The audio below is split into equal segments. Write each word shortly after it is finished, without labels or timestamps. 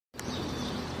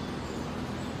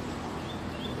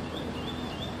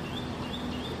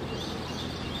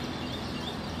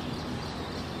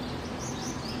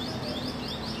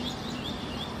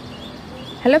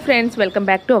Hello friends, welcome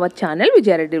back to our channel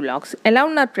Vijaya Reddy vlogs. ఎలా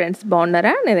ఉన్నారు friends?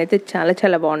 బాగున్నారా? నేనైతే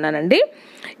చాలా బాగున్నానండి.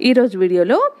 ఈరోజు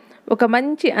వీడియోలో ఒక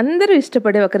మంచి అందరూ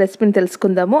ఇష్టపడే ఒక రెసిపీని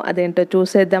తెలుసుకుందాము. అదేంటో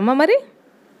చూసేద్దామా మరి.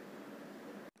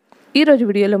 ఈరోజు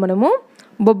వీడియోలో మనము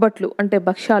బొబ్బట్లు అంటే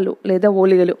భక్షాలు లేదా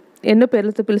ఓలిగలు ఎన్నో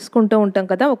పేర్లతో పిలుచుకుంటూ ఉంటాం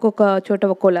కదా, ఒక్కొక్క చోట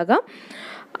ఒక్కోలాగా.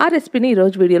 ఆ రెసిపీని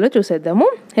ఈరోజు వీడియోలో చూసేద్దాము.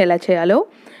 ఎలా చేయాలో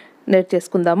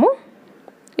నేర్చేసుకుందాము.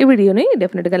 ఈ వీడియోని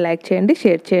డెఫినెట్గా లైక్ చేయండి,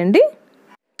 షేర్ చేయండి.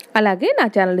 అలాగే నా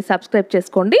ఛానల్ని సబ్స్క్రైబ్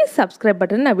చేసుకోండి. సబ్స్క్రైబ్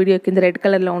బటన్ నా వీడియో కింద రెడ్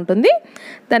కలర్లో ఉంటుంది,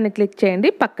 దాన్ని క్లిక్ చేయండి.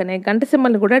 పక్కనే గంట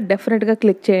సింబల్ని కూడా డెఫినెట్గా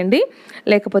క్లిక్ చేయండి,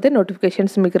 లేకపోతే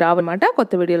నోటిఫికేషన్స్ మీకు రావన్నమాట.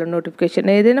 కొత్త వీడియోలో నోటిఫికేషన్,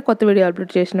 ఏదైనా కొత్త వీడియో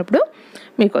అప్లోడ్ చేసినప్పుడు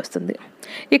మీకు వస్తుంది.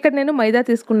 ఇక్కడ నేను మైదా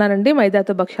తీసుకున్నానండి.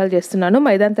 మైదాతో భక్షాలు చేస్తున్నాను.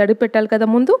 మైదాని తడి పెట్టాలి కదా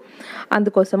ముందు,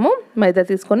 అందుకోసము మైదా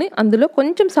తీసుకొని అందులో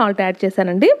కొంచెం సాల్ట్ యాడ్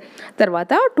చేశానండి.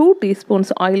 తర్వాత 2 టీ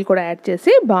స్పూన్స్ ఆయిల్ కూడా యాడ్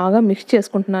చేసి బాగా మిక్స్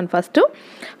చేసుకుంటున్నాను.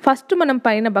 ఫస్ట్ మనం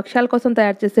పైన భక్షాల కోసం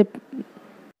తయారు చేసే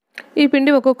ఈ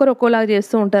పిండి ఒక్కొక్కరు ఒక్కోలాగా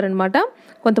చేస్తూ ఉంటారనమాట.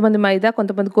 కొంతమంది మైదా,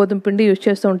 కొంతమంది గోధుమ పిండి యూజ్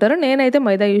చేస్తూ ఉంటారు. నేనైతే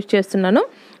మైదా యూజ్ చేస్తున్నాను.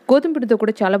 గోధుమ పిండితో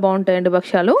కూడా చాలా బాగుంటాయండి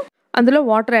భక్షాలు. అందులో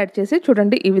వాటర్ యాడ్ చేసి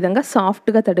చూడండి, ఈ విధంగా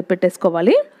సాఫ్ట్గా తడి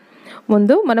పెట్టేసుకోవాలి.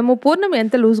 ముందు మనము పూర్ణం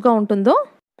ఎంత లూజ్గా ఉంటుందో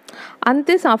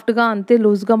అంతే సాఫ్ట్గా, అంతే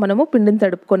లూజ్గా మనము పిండిని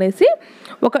తడుపుకొనేసి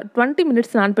ఒక 20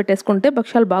 మినిట్స్ నానపెట్టేసుకుంటే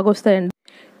భక్షాలు బాగా వస్తాయండి.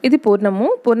 ఇది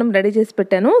పూర్ణం రెడీ చేసి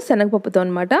పెట్టాను శనగపప్పుతో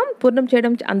అనమాట. పూర్ణం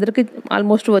చేయడం అందరికీ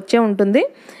ఆల్మోస్ట్ వచ్చే ఉంటుంది.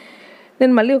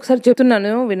 నేను మళ్ళీ ఒకసారి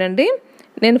చెప్తున్నాను వినండి.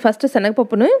 నేను ఫస్ట్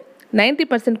శనగపప్పును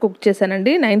 90% కుక్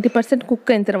చేశానండి. 90%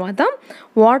 కుక్ అయిన తర్వాత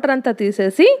వాటర్ అంతా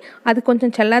తీసేసి అది కొంచెం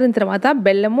చల్లారిన తర్వాత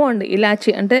బెల్లము అండ్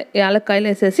ఇలాచి అంటే యాలక్కాయలు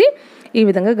వేసేసి ఈ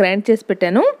విధంగా గ్రైండ్ చేసి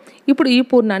పెట్టాను. ఇప్పుడు ఈ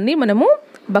పూర్ణాన్ని మనము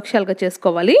భక్షాలుగా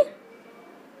చేసుకోవాలి.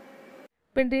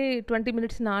 పిండి 20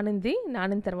 మినిట్స్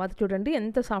నానిన తర్వాత చూడండి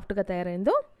ఎంత సాఫ్ట్గా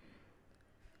తయారైందో.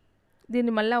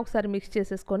 దీన్ని మళ్ళీ ఒకసారి మిక్స్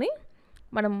చేసేసుకొని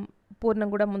మనం పూర్ణం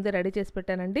కూడా ముందే రెడీ చేసి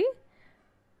పెట్టానండి.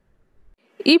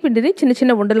 ఈ పిండిని చిన్న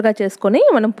చిన్న ఉండలుగా చేసుకొని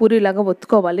మనం పూరీలాగా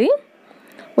ఒత్తుకోవాలి.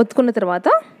 ఒత్తుకున్న తర్వాత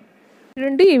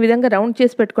చూడండి, ఈ విధంగా రౌండ్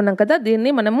చేసి పెట్టుకున్నాం కదా,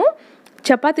 దీన్ని మనము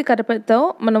చపాతీ కర్రతో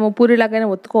మనము పూరీలాగైనా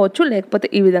ఒత్తుకోవచ్చు, లేకపోతే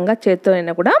ఈ విధంగా చేత్తో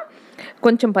అయినా కూడా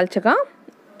కొంచెం పల్చగా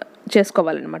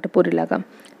చేసుకోవాలన్నమాట. పూరీలాగా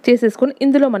చేసేసుకొని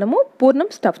ఇందులో మనము పూర్ణం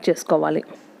స్టఫ్ చేసుకోవాలి.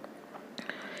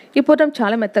 ఈ పూర్ణం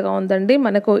చాలా మెత్తగా ఉందండి.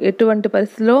 మనకు ఎటువంటి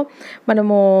పరిస్థితుల్లో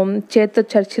మనము చేత్తో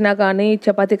చర్చినా కానీ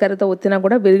చపాతీ కర్రతో ఒత్తినా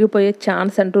కూడా విరిగిపోయే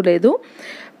ఛాన్స్ అంటూ లేదు.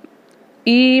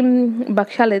 ఈ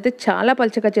భక్షాలు అయితే చాలా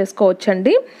పల్చగా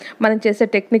చేసుకోవచ్చండి. మనం చేసే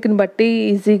టెక్నిక్ని బట్టి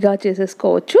ఈజీగా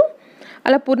చేసేసుకోవచ్చు.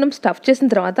 అలా పూర్ణం స్టఫ్ చేసిన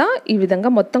తర్వాత ఈ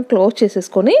విధంగా మొత్తం క్లోజ్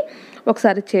చేసేసుకొని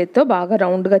ఒకసారి చేత్తో బాగా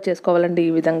రౌండ్గా చేసుకోవాలండి.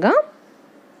 ఈ విధంగా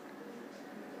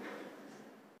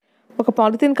ఒక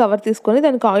పాలిథిన్ కవర్ తీసుకొని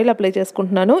దానికి ఆయిల్ అప్లై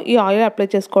చేసుకుంటున్నాను. ఈ ఆయిల్ అప్లై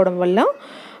చేసుకోవడం వల్ల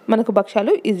మనకు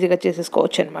భక్షాలు ఈజీగా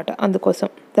చేసేసుకోవచ్చు అనమాట. అందుకోసం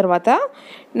తర్వాత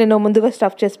నేను ముందుగా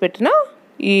స్టఫ్ చేసి పెట్టిన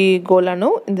ఈ గోళాను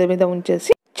ఇందు మీద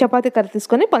ఉంచేసి చపాతీ కర్ర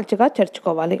తీసుకొని పల్చగా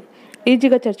చరుచుకోవాలి.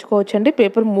 ఈజీగా చరుచుకోవచ్చు అండి.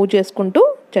 పేపర్ మూవ్ చేసుకుంటూ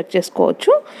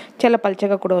చరుచేసుకోవచ్చు. చాలా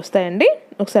పల్చగా కూడా వస్తాయండి.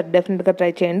 ఒకసారి డెఫినెట్గా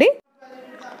ట్రై చేయండి.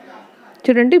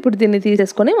 చూడండి, ఇప్పుడు దీన్ని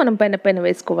తీసేసుకొని మనం పైన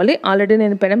వేసుకోవాలి. ఆల్రెడీ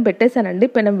నేను పెనం పెట్టేశానండి.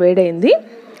 పెనం వేడైంది.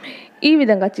 ఈ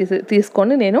విధంగా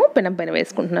తీసుకొని నేను పెనం పైన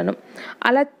వేసుకుంటున్నాను.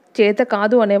 అలా చేత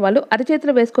కాదు అనేవాళ్ళు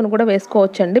అరచేతిలో వేసుకొని కూడా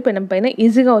వేసుకోవచ్చండి. పెనం పైన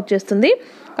ఈజీగా వచ్చేస్తుంది.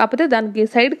 కాకపోతే దానికి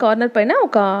సైడ్ కార్నర్ పైన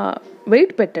ఒక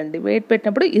వెయిట్ పెట్టండి. వెయిట్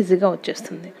పెట్టినప్పుడు ఈజీగా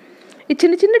వచ్చేస్తుంది. ఈ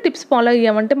చిన్న టిప్స్ ఫాలో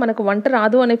అయ్యామంటే మనకు వంట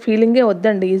రాదు అనే ఫీలింగే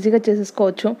వద్దండి, ఈజీగా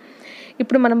చేసేసుకోవచ్చు.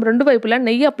 ఇప్పుడు మనం 2 వైపులా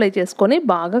నెయ్యి అప్లై చేసుకొని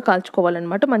బాగా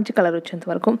కాల్చుకోవాలన్నమాట, మంచి కలర్ వచ్చేంత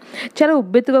వరకు. చాలా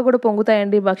ఉబ్బెత్తుగా కూడా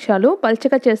పొంగుతాయండి భక్షాలు.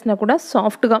 పల్చగా చేసినా కూడా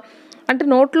సాఫ్ట్గా అంటే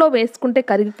నోట్లో వేసుకుంటే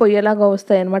కరిగిపోయేలాగా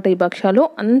వస్తాయి అన్నమాట. ఈ భక్షాలు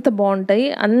అంత బాగుంటాయి,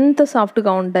 అంత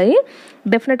సాఫ్ట్గా ఉంటాయి.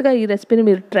 డెఫినెట్గా ఈ రెసిపీని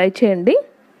మీరు ట్రై చేయండి.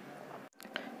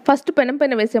 ఫస్ట్ పెనం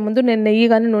పైన వేసే ముందు నేను నెయ్యి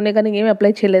కానీ నూనె కానీ ఏమి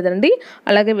అప్లై చేయలేదండి.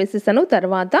 అలాగే వేసేసాను.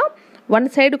 తర్వాత 1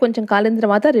 సైడ్ కొంచెం కాలిన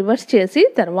తర్వాత రివర్స్ చేసి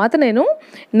తర్వాత నేను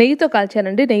నెయ్యితో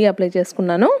కాల్చానండి. నెయ్యి అప్లై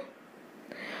చేసుకున్నాను.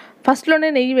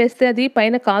 ఫస్ట్లోనే నెయ్యి వేస్తే అది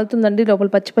పైన కాలుతుందండి, లోపల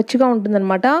పచ్చిగా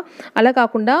ఉంటుందన్నమాట. అలా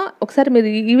కాకుండా ఒకసారి మీరు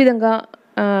ఈ విధంగా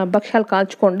భక్షాలు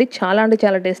కాల్చుకోండి.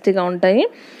 చాలా టేస్టీగా ఉంటాయి.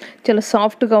 చాలా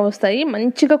సాఫ్ట్గా వస్తాయి.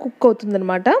 మంచిగా కుక్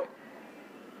అవుతుందన్నమాట.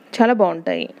 చాలా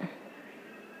బాగుంటాయి.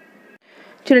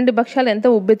 చూడండి, భక్షాలు ఎంత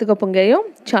ఉబ్బెత్తుగా పొంగాయో.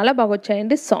 చాలా బాగా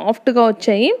వచ్చాయండి. సాఫ్ట్గా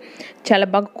వచ్చాయి. చాలా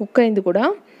బాగా కుక్ అయింది కూడా.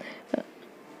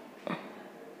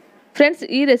 ఫ్రెండ్స్,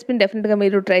 ఈ రెసిపీని డెఫినెట్గా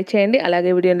మీరు ట్రై చేయండి.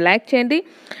 అలాగే వీడియోని లైక్ చేయండి.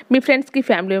 మీ ఫ్రెండ్స్కి,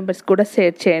 ఫ్యామిలీ మెంబర్స్కి కూడా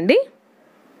షేర్ చేయండి.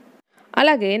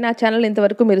 అలాగే నా ఛానల్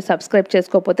ఇంతవరకు మీరు సబ్స్క్రైబ్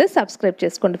చేసుకోకపోతే సబ్స్క్రైబ్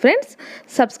చేసుకోండి ఫ్రెండ్స్.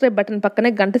 సబ్స్క్రైబ్ బటన్ పక్కనే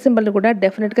గంట సింబల్ని కూడా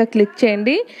డెఫినెట్గా క్లిక్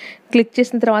చేయండి. క్లిక్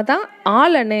చేసిన తర్వాత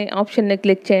ఆల్ అనే ఆప్షన్ని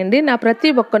క్లిక్ చేయండి. నా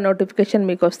ప్రతి ఒక్క నోటిఫికేషన్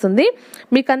మీకు వస్తుంది.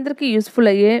 మీకు అందరికీ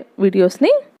యూస్ఫుల్ అయ్యే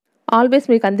వీడియోస్ని ఆల్వేస్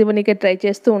మీకు అందివనికే ట్రై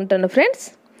చేస్తూ ఉంటాను ఫ్రెండ్స్.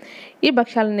 ఈ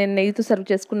భక్షాలను నేను నెయ్యితో సర్వ్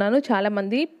చేసుకున్నాను.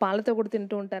 చాలామంది పాలతో కూడా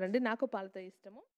తింటూ ఉంటారండి. నాకు పాలతో ఇష్టము.